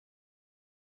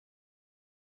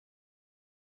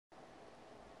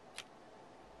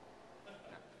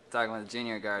talking with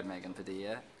junior guard Megan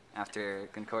Padilla after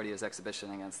Concordia's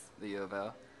exhibition against the U of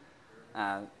O.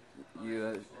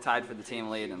 You tied for the team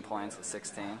lead in points with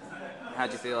 16.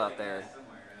 How'd you feel out there?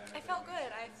 I felt good.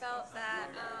 I felt that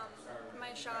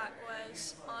my shot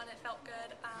was on. It felt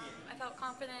good. I felt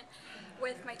confident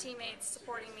with my teammates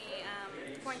supporting me,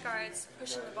 the point guards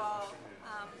pushing the ball.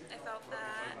 I felt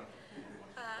that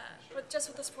with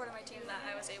the support of my team that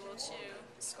I was able to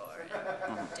score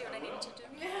and do what I needed to do.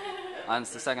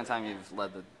 It's the second time you've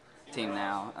led the team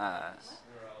now.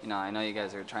 I know you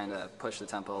guys are trying to push the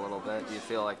tempo a little bit. Do you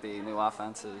feel like the new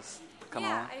offense is coming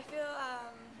along? I feel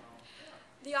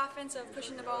the offense of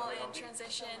pushing the ball in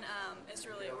transition is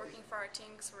really working for our team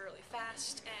because we're really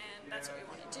fast, and that's what we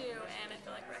want to do, and I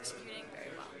feel like we're executing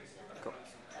very well. Cool.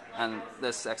 And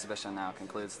this exhibition now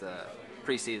concludes the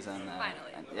preseason.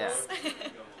 Finally. Yeah.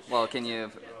 Well, can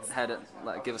you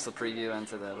give us a preview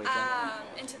into the weekend?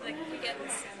 Into the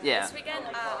weekends. Yeah. This weekend,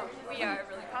 we are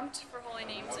really pumped for Holy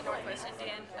Names in Northwest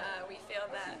Indian. We feel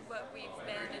that what we've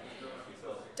been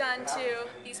done to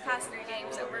these past 3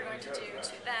 games that we're going to do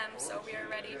to them, so we are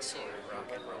ready to rock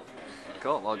and roll.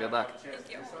 Cool. Well, good luck. Thank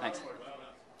you. Thanks.